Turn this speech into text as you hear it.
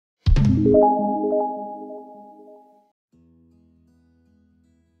Now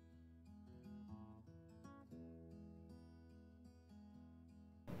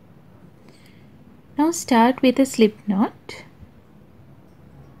start with a slip knot.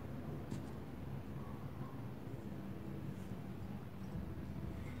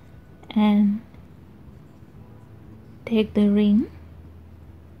 And take the ring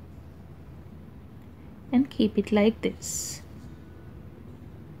and keep it like this.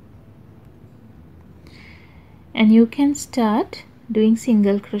 And you can start doing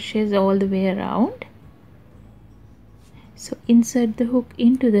single crochets all the way around. So insert the hook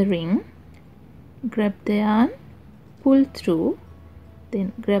into the ring, grab the yarn, pull through,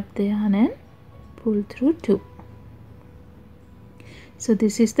 then grab the yarn and pull through 2. So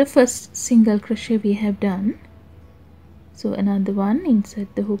this is the first single crochet we have done. So another one,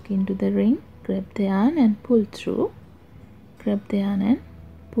 insert the hook into the ring, grab the yarn and pull through, grab the yarn and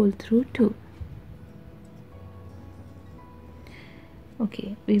pull through 2.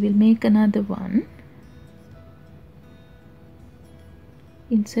 Okay, we will make another one.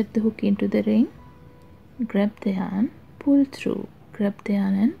 Insert the hook into the ring, grab the yarn, pull through, grab the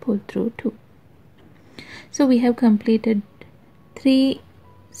yarn and pull through 2. So we have completed 3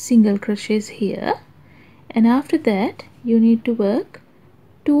 single crochets here, and after that you need to work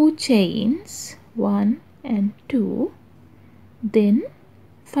 2 chains, 1 and 2, then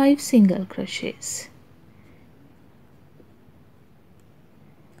 5 single crochets,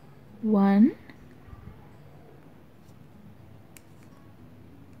 1,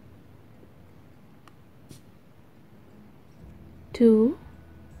 2,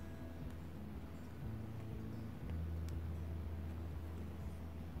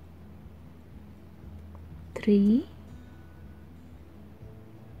 3,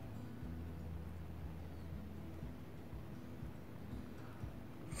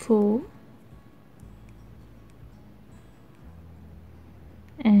 4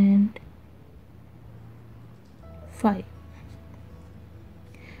 and 5.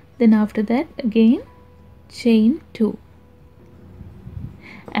 Then after that again chain 2,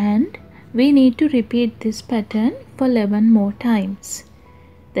 and we need to repeat this pattern for 11 more times.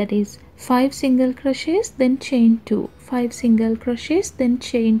 That is 5 single crochets, then chain 2, 5 single crochets, then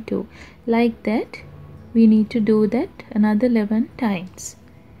chain 2. Like that we need to do that another 11 times.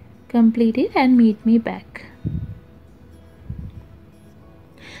 Complete it and meet me back.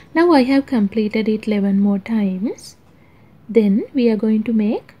 Now I have completed it 11 more times. Then we are going to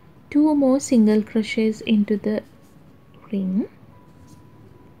make 2 more single crochets into the ring.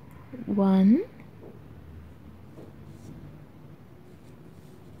 1,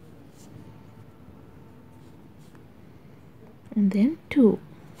 and then 2.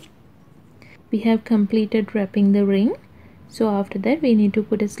 We have completed wrapping the ring. So after that we need to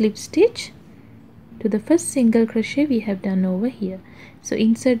put a slip stitch to the first single crochet we have done over here. So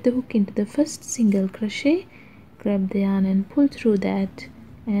insert the hook into the first single crochet, grab the yarn and pull through that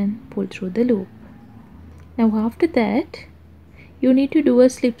and pull through the loop. Now after that you need to do a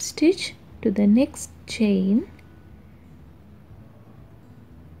slip stitch to the next chain,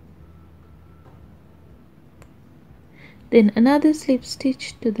 then another slip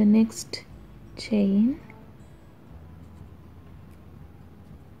stitch to the next chain,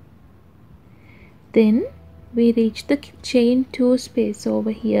 then we reach the chain 2 space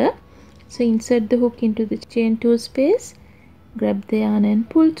over here. So insert the hook into the chain 2 space, grab the yarn and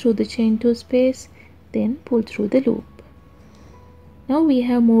pull through the chain 2 space, then pull through the loop. Now we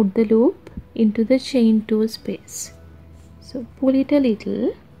have moved the loop into the chain 2 space. So pull it a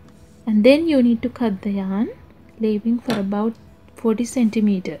little, and then you need to cut the yarn, leaving for about 40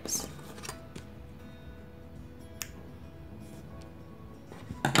 centimeters.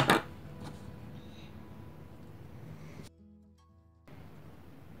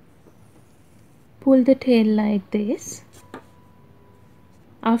 Pull the tail like this.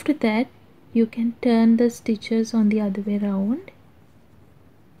 After that you can turn the stitches on the other way around.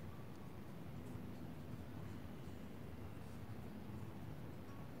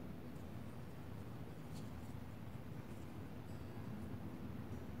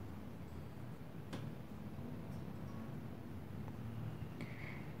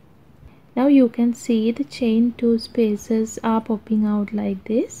 Now you can see the chain 2 spaces are popping out like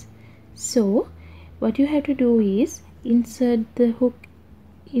this. So what you have to do is insert the hook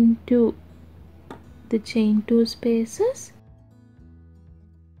into the chain 2 spaces,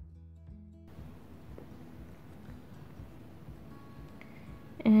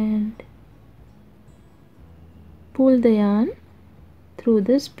 and pull the yarn through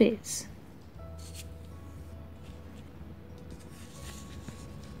the space.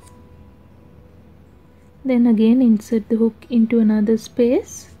 Then again insert the hook into another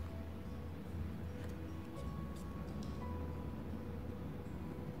space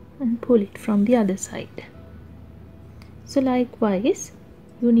and pull it from the other side. So likewise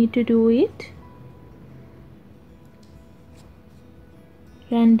you need to do it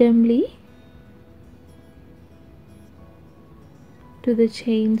randomly to the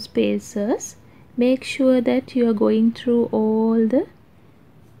chain spaces. Make sure that you are going through all the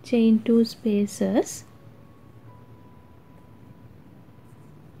chain 2 spaces.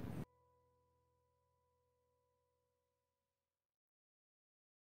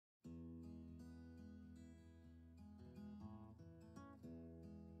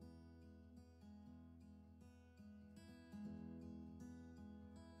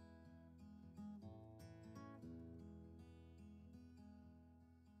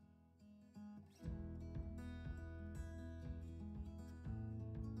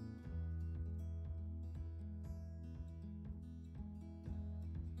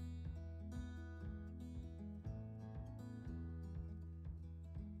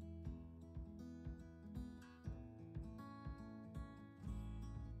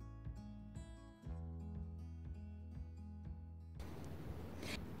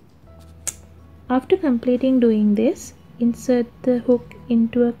 After completing doing this, insert the hook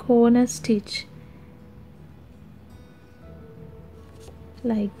into a corner stitch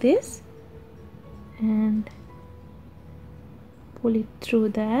like this and pull it through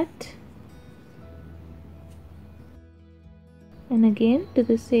that, and again to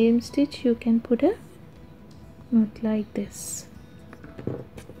the same stitch you can put a knot like this,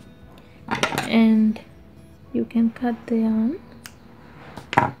 and you can cut the yarn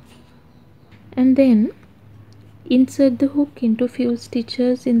and then insert the hook into few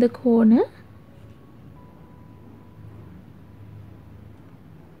stitches in the corner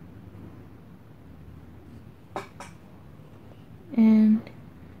and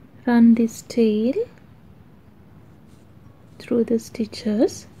run this tail through the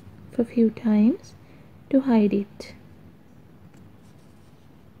stitches for a few times to hide it.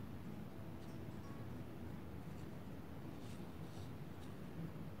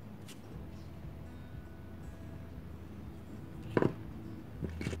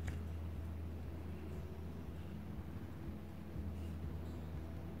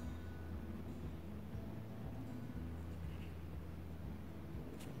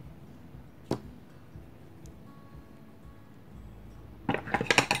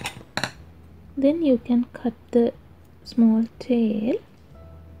 Then you can cut the small tail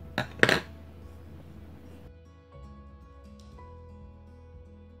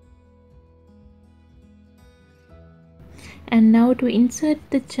and now to insert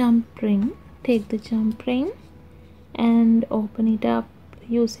the jump ring, take the jump ring and open it up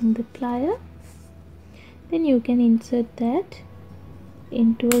using the plier. Then you can insert that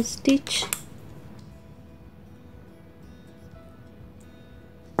into a stitch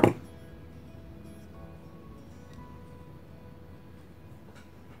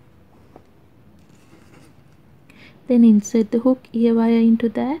then insert the hook ear wire into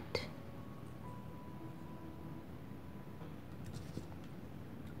that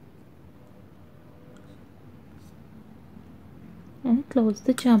and close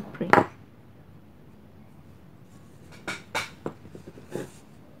the jump ring.